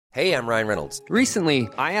Hey, I'm Ryan Reynolds. Recently,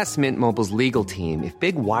 I asked Mint Mobile's legal team if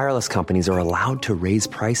big wireless companies are allowed to raise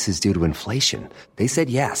prices due to inflation. They said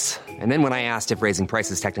yes. And then when I asked if raising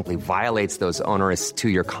prices technically violates those onerous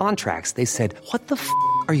two-year contracts, they said, "What the f***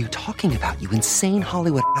 are you talking about, you insane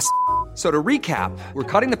Hollywood ass?" So to recap, we're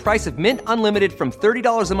cutting the price of Mint Unlimited from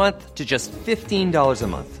 $30 a month to just $15 a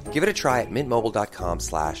month. Give it a try at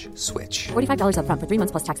mintmobile.com/switch. $45 up front for 3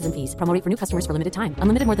 months plus taxes and fees. Promo rate for new customers for limited time.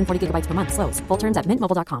 Unlimited more than 40 gigabytes per month. Slows full terms at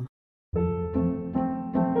mintmobile.com.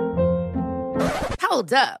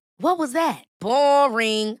 Hold up. What was that?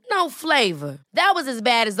 Boring. No flavor. That was as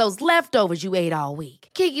bad as those leftovers you ate all week.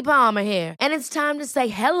 Keke Palmer here, and it's time to say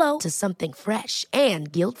hello to something fresh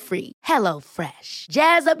and guilt-free. Hello Fresh.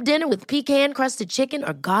 Jazz up dinner with pecan-crusted chicken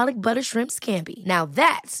or garlic butter shrimp scampi. Now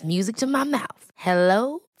that's music to my mouth.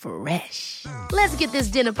 Hello Fresh. Let's get this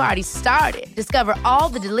dinner party started. Discover all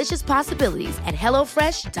the delicious possibilities at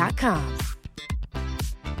hellofresh.com.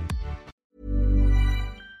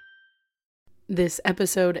 This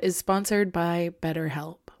episode is sponsored by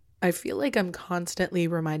BetterHelp. I feel like I'm constantly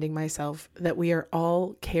reminding myself that we are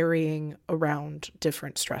all carrying around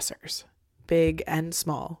different stressors, big and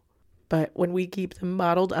small. But when we keep them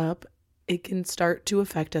bottled up, it can start to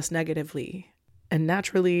affect us negatively. And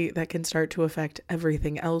naturally, that can start to affect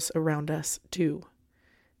everything else around us too.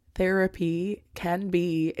 Therapy can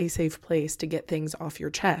be a safe place to get things off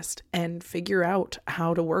your chest and figure out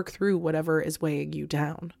how to work through whatever is weighing you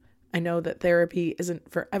down. I know that therapy isn't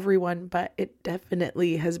for everyone, but it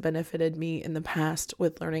definitely has benefited me in the past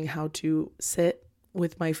with learning how to sit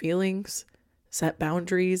with my feelings, set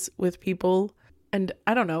boundaries with people, and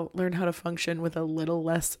learn how to function with a little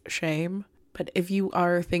less shame. But if you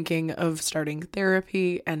are thinking of starting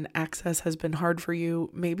therapy and access has been hard for you,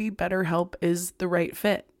 maybe BetterHelp is the right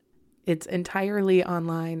fit. It's entirely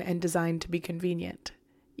online and designed to be convenient.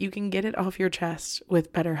 You can get it off your chest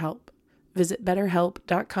with BetterHelp. Visit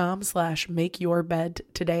betterhelp.com/makeyourbed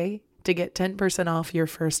today to get 10% off your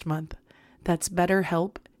first month. That's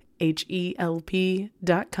BetterHelp,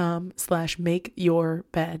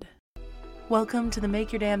 HELP.com/makeyourbed. Welcome to the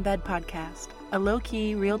Make Your Damn Bed podcast, a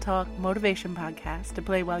low-key, real-talk motivation podcast to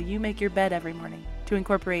play while you make your bed every morning to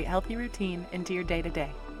incorporate healthy routine into your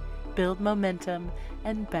day-to-day, build momentum,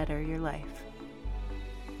 and better your life.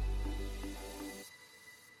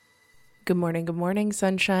 Good morning,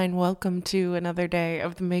 sunshine. Welcome to another day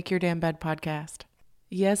of the Make Your Damn Bed podcast.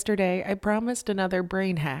 Yesterday, I promised another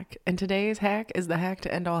brain hack, and today's hack is the hack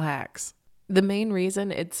to end all hacks. The main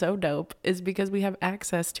reason it's so dope is because we have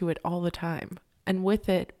access to it all the time. And with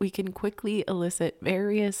it, we can quickly elicit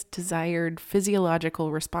various desired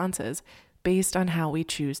physiological responses based on how we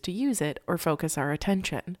choose to use it or focus our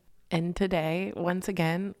attention. And today, once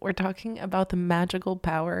again, we're talking about the magical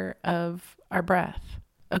power of our breath.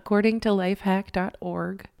 According to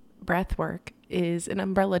lifehack.org, breathwork is an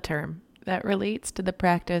umbrella term that relates to the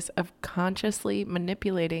practice of consciously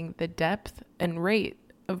manipulating the depth and rate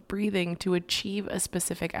of breathing to achieve a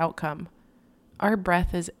specific outcome. Our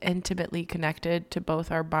breath is intimately connected to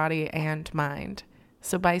both our body and mind.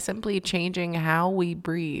 So by simply changing how we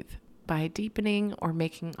breathe, by deepening or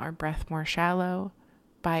making our breath more shallow,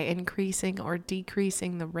 by increasing or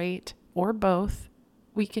decreasing the rate, or both,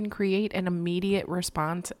 we can create an immediate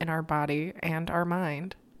response in our body and our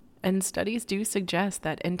mind. And studies do suggest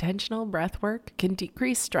that intentional breath work can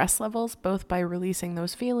decrease stress levels both by releasing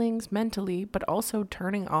those feelings mentally, but also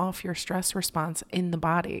turning off your stress response in the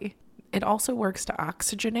body. It also works to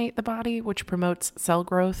oxygenate the body, which promotes cell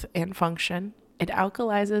growth and function. It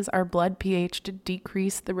alkalizes our blood pH to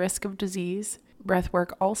decrease the risk of disease. Breath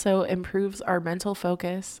work also improves our mental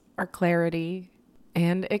focus, our clarity,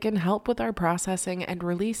 and it can help with our processing and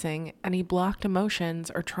releasing any blocked emotions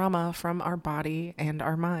or trauma from our body and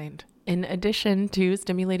our mind. In addition to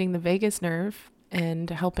stimulating the vagus nerve and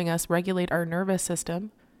helping us regulate our nervous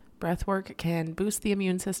system, breathwork can boost the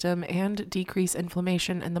immune system and decrease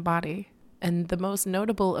inflammation in the body. And the most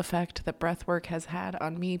notable effect that breathwork has had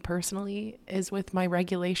on me personally is with my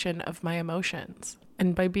regulation of my emotions.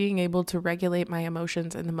 And by being able to regulate my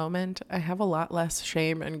emotions in the moment, I have a lot less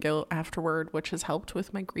shame and guilt afterward, which has helped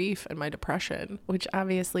with my grief and my depression, which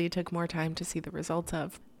obviously took more time to see the results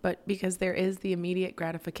of. But because there is the immediate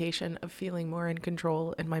gratification of feeling more in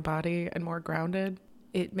control in my body and more grounded,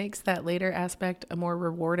 it makes that later aspect a more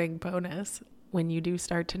rewarding bonus when you do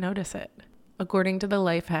start to notice it. According to the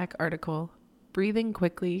Lifehack article, breathing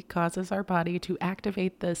quickly causes our body to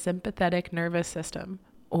activate the sympathetic nervous system,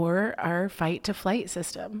 or our fight-to-flight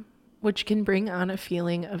system, which can bring on a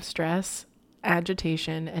feeling of stress,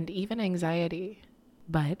 agitation, and even anxiety.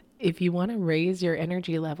 But if you want to raise your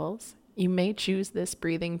energy levels, You may choose this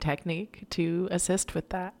breathing technique to assist with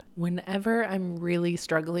that. Whenever I'm really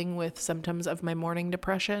struggling with symptoms of my morning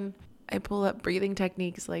depression, I pull up breathing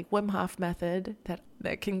techniques like Wim Hof method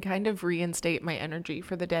that can kind of reinstate my energy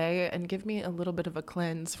for the day and give me a little bit of a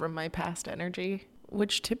cleanse from my past energy,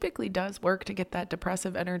 which typically does work to get that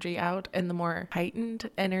depressive energy out and the more heightened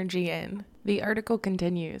energy in. The article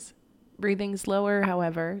continues. Breathing slower,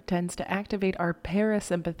 however, tends to activate our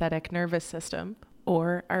parasympathetic nervous system,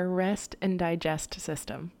 or our rest and digest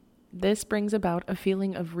system. This brings about a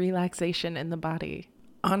feeling of relaxation in the body.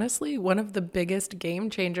 Honestly, one of the biggest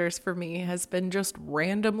game changers for me has been just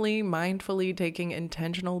randomly, mindfully taking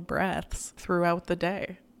intentional breaths throughout the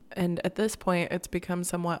day. And at this point, it's become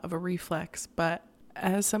somewhat of a reflex, but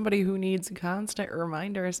as somebody who needs constant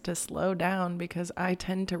reminders to slow down because I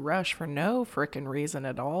tend to rush for no frickin' reason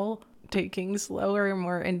at all, taking slower,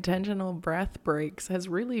 more intentional breath breaks has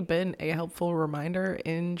really been a helpful reminder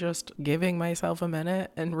in just giving myself a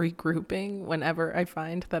minute and regrouping whenever I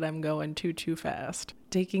find that I'm going too fast.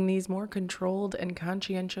 Taking these more controlled and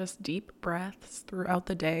conscientious deep breaths throughout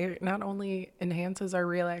the day not only enhances our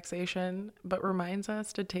relaxation, but reminds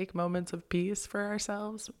us to take moments of peace for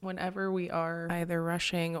ourselves whenever we are either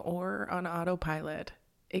rushing or on autopilot.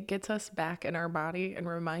 It gets us back in our body and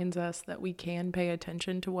reminds us that we can pay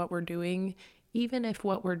attention to what we're doing, even if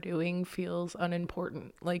what we're doing feels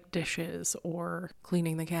unimportant, like dishes or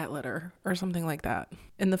cleaning the cat litter or something like that.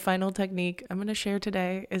 And the final technique I'm going to share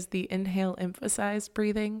today is the inhale emphasized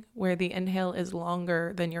breathing, where the inhale is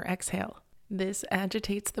longer than your exhale. This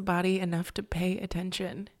agitates the body enough to pay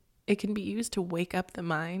attention. It can be used to wake up the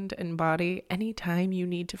mind and body anytime you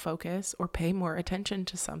need to focus or pay more attention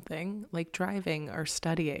to something, like driving or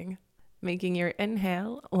studying. Making your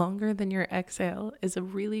inhale longer than your exhale is a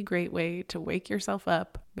really great way to wake yourself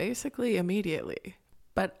up, basically immediately.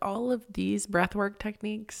 But all of these breathwork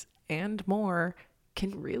techniques and more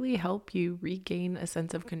can really help you regain a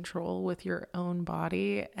sense of control with your own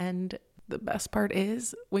body. And the best part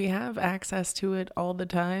is we have access to it all the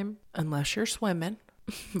time, unless you're swimming.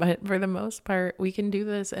 But for the most part, we can do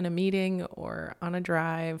this in a meeting or on a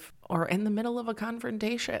drive or in the middle of a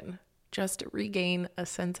confrontation just to regain a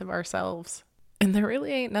sense of ourselves. And there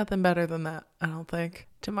really ain't nothing better than that, I don't think.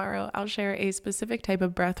 Tomorrow, I'll share a specific type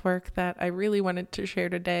of breath work that I really wanted to share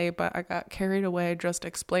today, but I got carried away just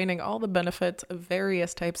explaining all the benefits of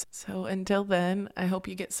various types. So until then, I hope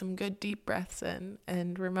you get some good deep breaths in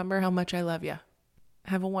and remember how much I love you.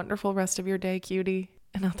 Have a wonderful rest of your day, cutie.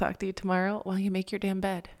 And I'll talk to you tomorrow while you make your damn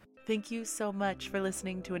bed. Thank you so much for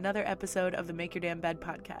listening to another episode of the Make Your Damn Bed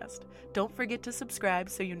podcast. Don't forget to subscribe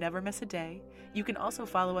so you never miss a day. You can also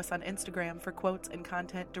follow us on Instagram for quotes and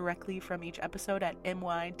content directly from each episode at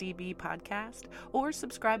MYDB Podcast, or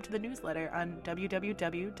subscribe to the newsletter on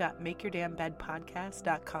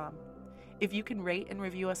www.makeyourdamnbedpodcast.com. If you can rate and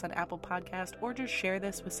review us on Apple Podcast or just share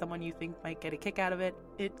this with someone you think might get a kick out of it,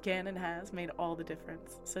 it can and has made all the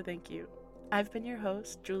difference. So thank you. I've been your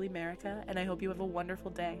host, Julie Merica, and I hope you have a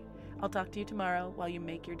wonderful day. I'll talk to you tomorrow while you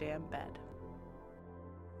make your damn bed.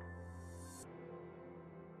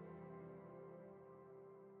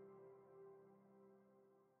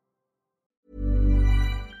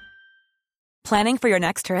 Planning for your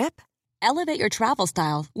next trip? Elevate your travel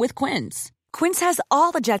style with Quince. Quince has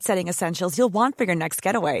all the jet-setting essentials you'll want for your next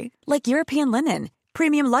getaway, like European linen,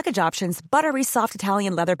 premium luggage options, buttery soft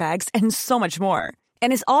Italian leather bags, and so much more.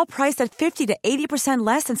 And is all priced at 50 to 80%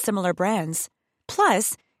 less than similar brands.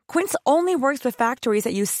 Plus, Quince only works with factories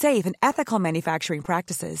that use safe and ethical manufacturing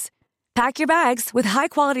practices. Pack your bags with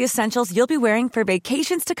high-quality essentials you'll be wearing for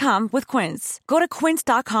vacations to come with Quince. Go to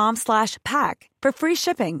quince.com/pack for free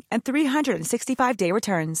shipping and 365-day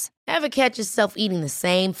returns. Ever catch yourself eating the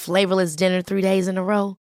same flavorless dinner 3 days in a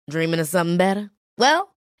row? Dreaming of something better?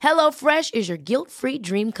 Well, HelloFresh is your guilt-free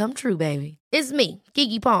dream come true, baby. It's me,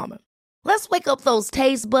 Keke Palmer. Let's wake up those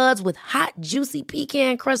taste buds with hot, juicy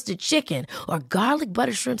pecan-crusted chicken or garlic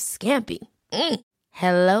butter shrimp scampi.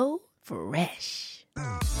 Hello Fresh.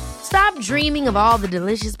 Stop dreaming of all the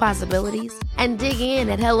delicious possibilities and dig in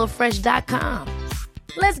at HelloFresh.com.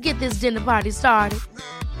 Let's get this dinner party started.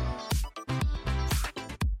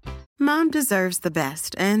 Mom deserves the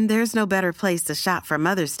best, and there's no better place to shop for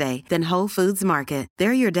Mother's Day than Whole Foods Market.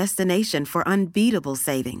 They're your destination for unbeatable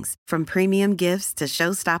savings, from premium gifts to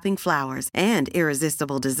show-stopping flowers and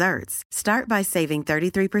irresistible desserts. Start by saving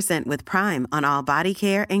 33% with Prime on all body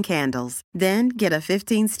care and candles. Then get a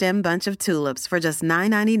 15-stem bunch of tulips for just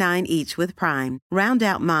 $9.99 each with Prime. Round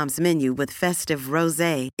out Mom's menu with festive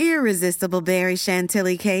rosé, irresistible berry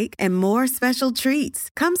chantilly cake, and more special treats.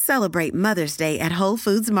 Come celebrate Mother's Day at Whole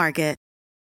Foods Market.